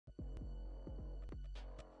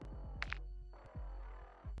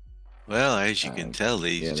Well, as you can tell,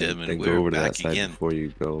 ladies and gentlemen, then we're go over to that back side again before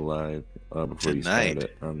you go live. Before you tonight.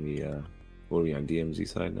 start it on the what are we on DMZ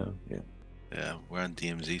side now? Yeah. Yeah, we're on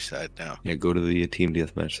DMZ side now. Yeah, go to the team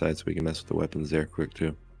deathmatch side so we can mess with the weapons there quick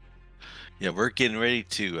too. Yeah, we're getting ready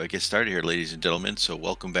to get started here, ladies and gentlemen. So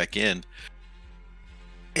welcome back in.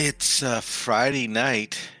 It's Friday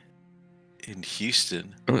night in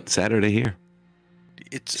Houston. Oh, it's Saturday here.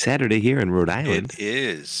 It's Saturday here in Rhode Island. It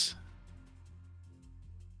is.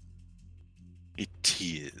 It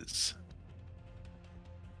is.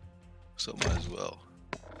 So might as well.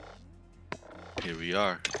 Here we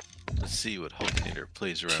are. Let's see what Hulkinator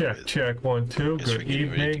plays around with. Check 1 2. Good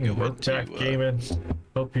evening. We're back gaming.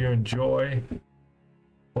 Hope you enjoy.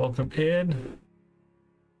 Welcome in.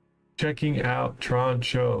 Checking out Tron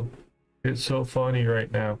show. It's so funny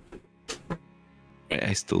right now.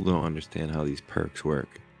 I still don't understand how these perks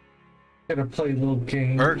work. Gonna play little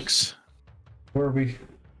games. Perks? Where are we?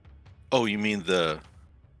 Oh, you mean the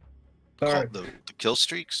kill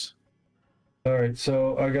streaks? Alright,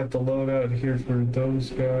 so I got the loadout here for those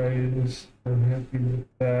guys. I'm happy with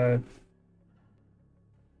that.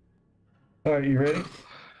 Alright, you ready?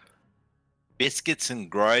 Biscuits and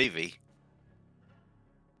gravy.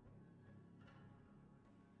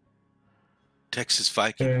 Texas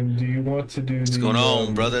Viking. And do you want to do What's going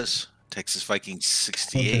on, brothers? Texas Viking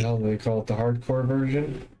 68. What the hell do they call it? The hardcore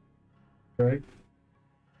version? Right?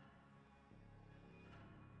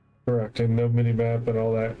 Correct, and no mini-map and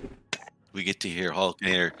all that. We get to hear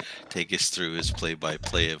Hulkinator take us through his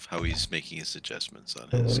play-by-play of how he's making his adjustments on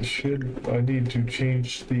his. I need to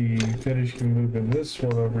change the finishing move in this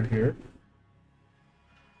one over here.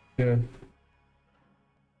 Yeah.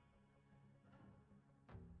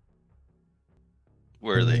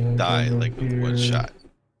 Where they die like with one shot.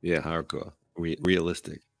 Yeah, hardcore.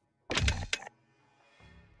 Realistic.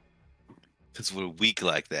 Because we're weak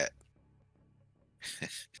like that.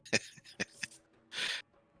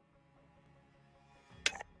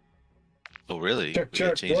 Oh, really?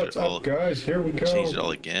 Check. What's up, guys? Here we go. Change it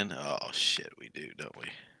all again? Oh, shit, we do, don't we?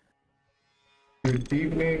 Good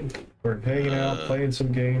evening. We're hanging out, playing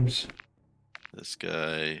some games. This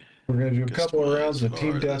guy. We're going to do a couple of rounds of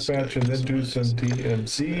team deathmatch and then do some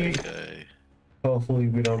DMZ. Hopefully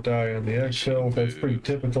we don't die on the exfil. That's pretty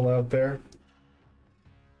typical out there.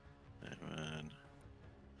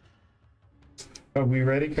 Are we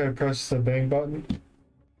ready? Can I press the bang button?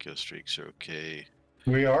 Kill streaks are okay.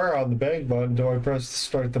 We are on the bang button. Do I press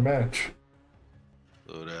start the match?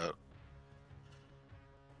 Load out.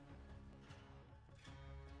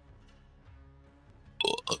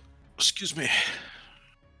 Oh, excuse me.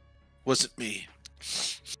 Was it me?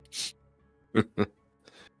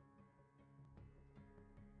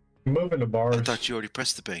 Moving to bars. I thought you already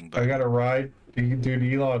pressed the bang button. I got a ride. Dude,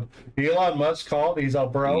 Elon Musk called. He's all,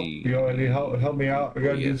 bro, you know, and he help me out. I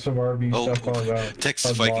gotta do some RV stuff on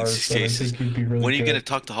Texas on Viking Mars, cases. Really when are you good. gonna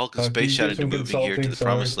talk to Hulk and Spaceshot into moving here to the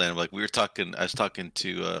Promised Land? Like we were talking, I was talking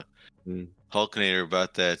to Hulkinator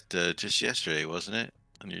about that just yesterday, wasn't it?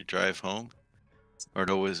 On your drive home, or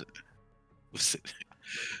no? Was it?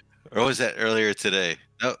 Or was that earlier today?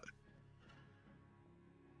 No.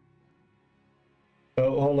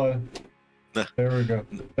 Oh, hold on. There we go.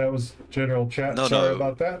 That was general chat. Sorry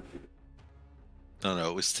about that. No,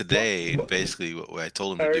 it was today. Basically, what I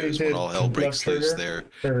told him to do is when all hell breaks loose there,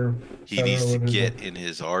 he needs to get in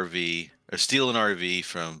his RV or steal an RV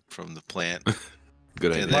from the plant.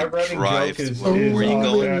 Good idea. My running drive joke is where you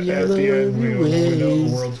go. At the end, we know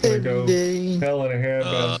the world's gonna go hell in a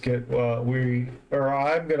handbasket.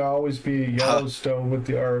 I'm gonna always be Yellowstone with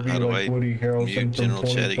the RV like Woody Harrelson from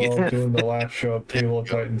 2012 doing the last show of Table of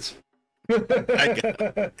Titans.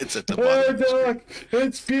 It's at the bottom. Doc,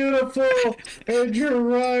 it's beautiful, and you're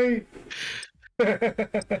right.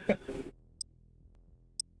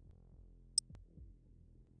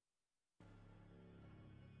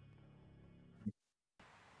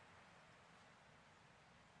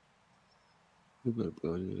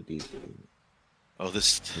 Oh,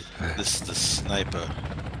 this is the sniper.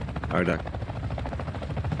 Rdoc.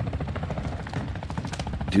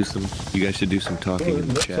 You guys should do some talking in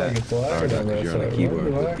the chat. Rdoc, you're on the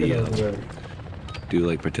keyboard with the do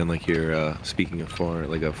like pretend like you're speaking a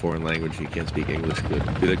foreign language. You can't speak English good.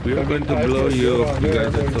 Be like, we are going to blow you. You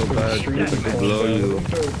guys are so bad. We're going to blow you.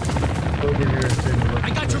 I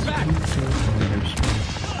got your back.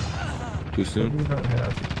 Too soon?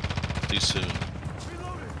 Too soon.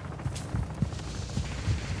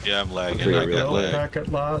 Yeah, I'm lagging. I got lag. Packet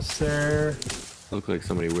lost there. Looked like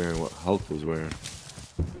somebody wearing what Hulk was wearing.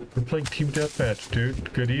 We're playing team deathmatch,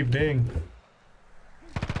 dude. Good evening.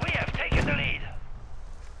 We have taken the lead.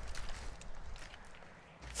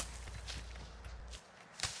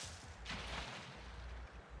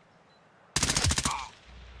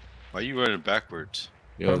 are you running backwards?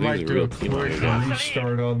 Yo, I'd like to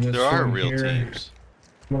restart on this. There are real teams.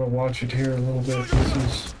 I'm gonna watch it here a little bit. This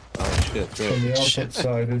is from the output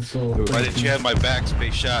side. It's a little. Why didn't you have my back,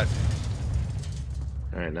 Space Shot?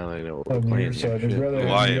 All right, now I know what we're playing here. Oh,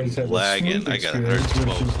 I am lagging. I got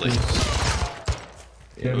 112 plates.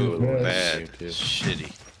 Ooh, bad.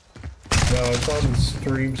 Shitty. No, it's on the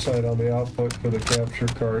stream side on the output for the capture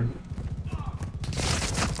card.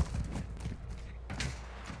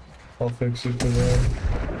 I'll fix it for them.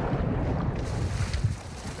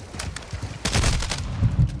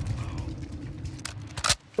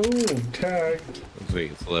 Ooh, tag. Looks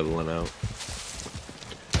like it's leveling out.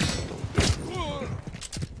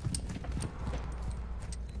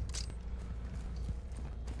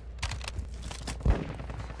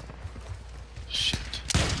 Shit.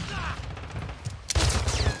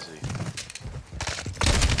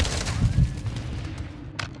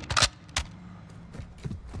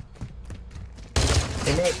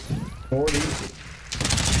 I'm at 40.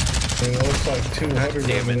 And it looks like 200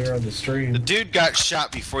 over there on the stream. The dude got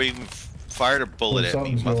shot before he even fired a bullet at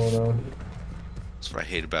me. Going on. That's what I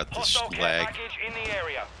hate about this lag.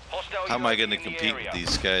 How am I going to compete with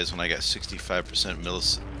these guys when I got 65%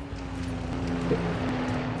 millisecond?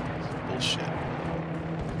 Bullshit.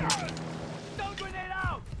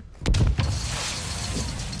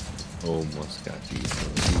 Almost got you.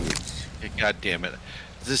 God damn it.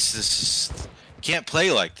 This is... Can't play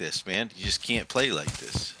like this, man. You just can't play like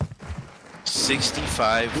this.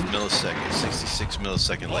 65 milliseconds, 66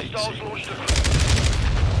 millisecond latency.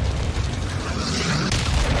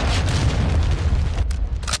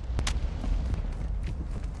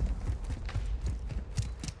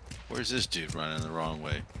 Where's this dude running the wrong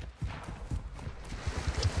way?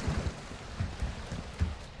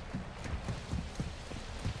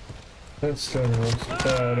 That still looks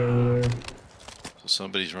bad over there. So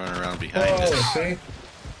somebody's running around behind us. Oh, see?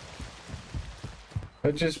 I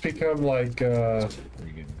just become like, Hostile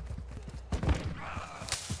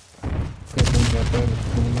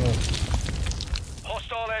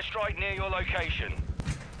airstrike near your location.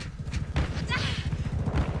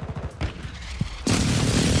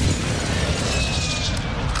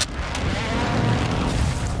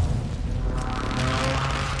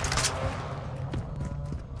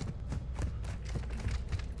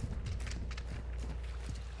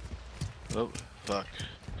 Oh, fuck.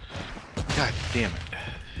 God damn it.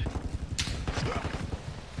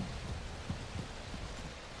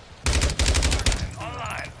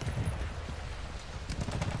 Online.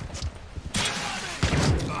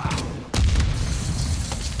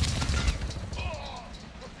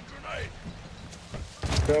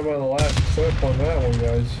 Grab on the last clip on that one,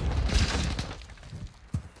 guys.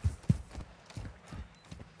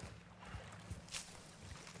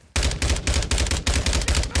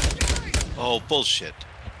 Oh, bullshit.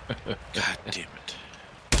 God damn it.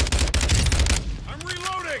 I'm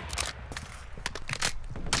reloading.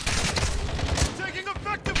 Taking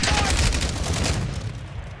effective fire.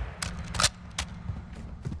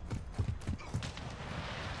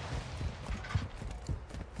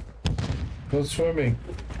 Go swimming.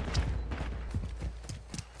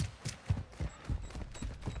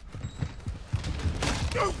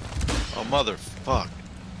 Oh, motherfuck.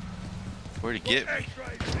 Where'd he get me?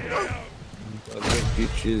 Other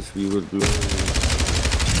bitches we would blow.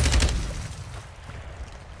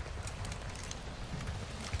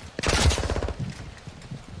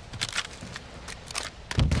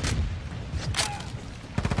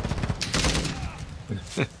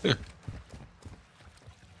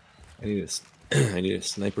 I need a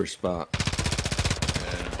sniper spot.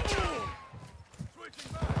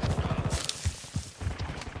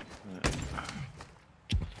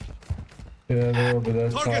 Yeah, they're over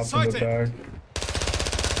that top of the back.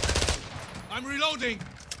 I'm reloading.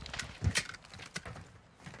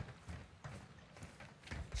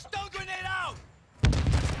 Stun grenade out.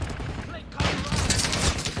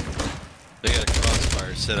 They got a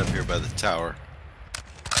crossfire set up here by the tower.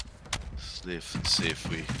 See if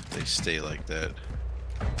they stay like that.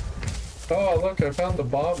 Oh, look, I found the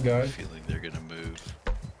bomb guy. I feel like they're gonna move.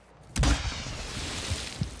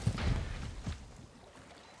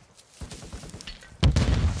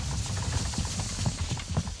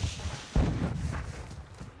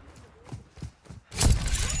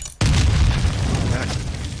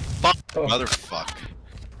 Oh. Motherfuck.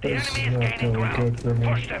 This is not going good for me.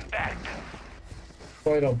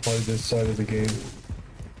 Why don't play this side of the game?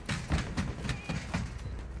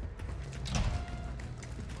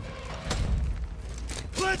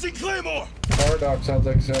 Planting Claymore! Rdoc sounds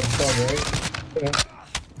like it's having fun, right? Yeah.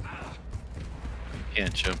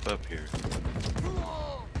 Can't jump up here.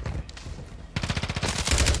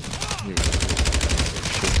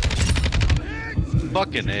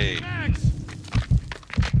 Fucking A.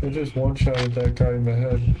 I just one-shotted that guy in the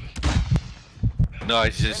head. No, I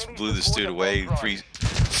just blew this dude away. 3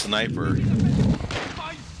 sniper.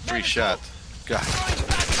 3 shots. God.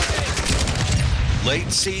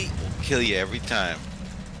 Latency will kill you every time.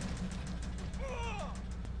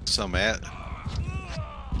 So mad.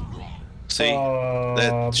 See,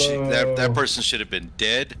 that person should have been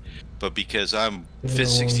dead, but because I'm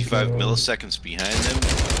 65 milliseconds behind them, it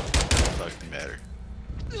doesn't fucking matter.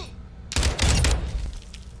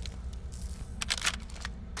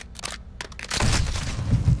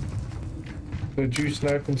 Did you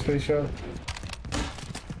snipe in Space Shot?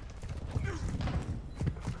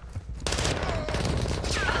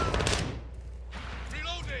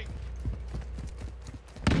 Reloading.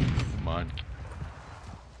 Come on.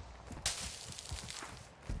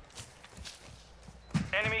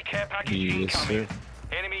 Enemy care package incoming.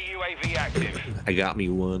 Enemy UAV active. I got me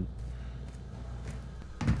one.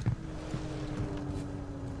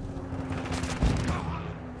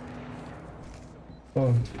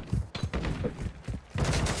 Oh.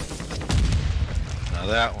 Now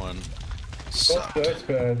that one sucked. Oh, that's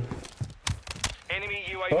bad. Enemy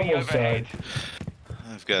UAV Almost overhead. died.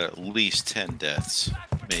 I've got at least 10 deaths,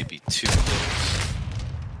 maybe 2 of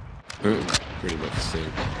Pretty much the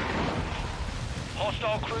same.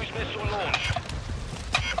 Hostile cruise missile launch.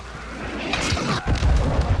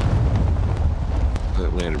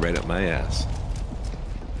 It landed right up my ass.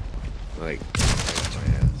 Like, right up my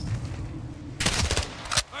ass.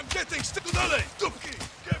 I'm getting stuck. Dupki,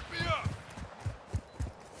 get me up.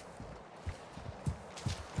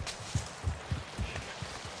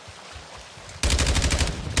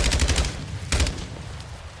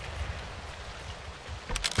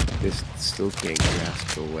 This still can't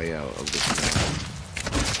grasp the way out of this map.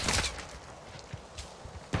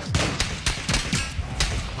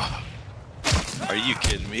 Are you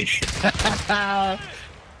kidding me?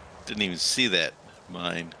 Didn't even see that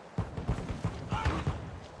mine.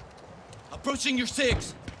 Approaching your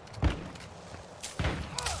 6.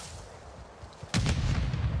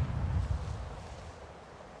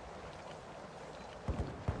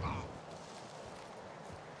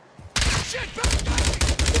 Shit,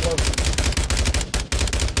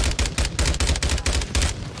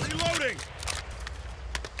 reloading.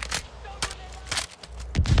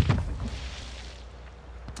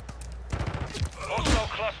 Hostile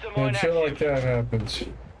cluster When mine shit active. like that happens.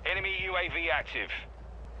 Enemy UAV active.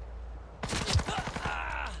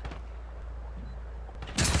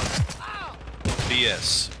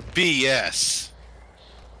 BS. BS.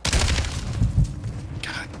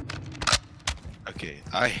 God. Okay,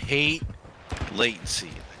 I hate latency.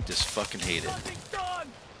 I just fucking hate it.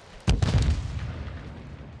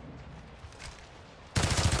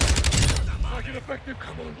 Fucking effective.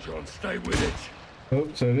 Come on, John, stay with it.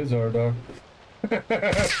 Oops, that is Rdoc.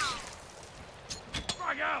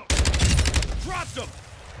 Frag out. Dropped him.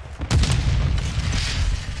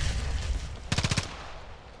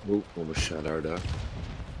 Oop, almost shot Rdoc.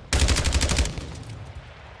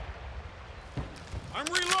 I'm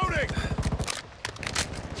reloading.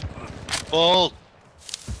 Bull.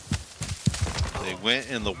 They went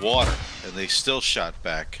in the water and they still shot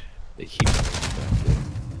back. They keep coming back.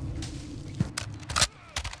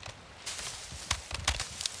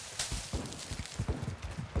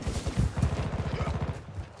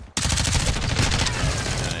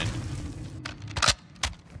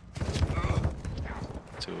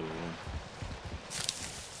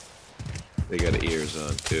 They got ears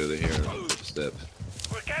on too. They're hearing the footsteps.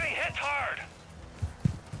 We're getting hit hard.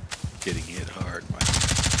 Getting hit hard.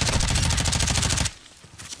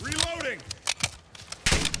 Reloading.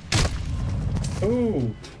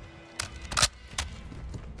 Ooh.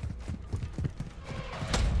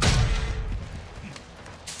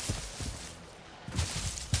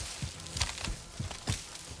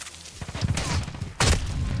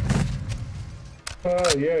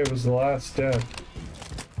 Oh yeah, it was the last step.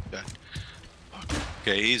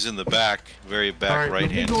 Okay, he's in the back, very back right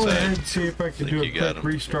hand side. Let me go ahead side. and see if I can do a You got quick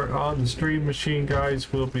him. restart on the stream machine,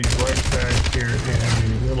 guys. We'll be right back here in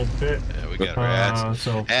a little bit. Yeah, we got our ass.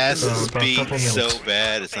 So, Asses about a beat couple so minutes.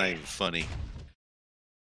 bad, it's not even funny.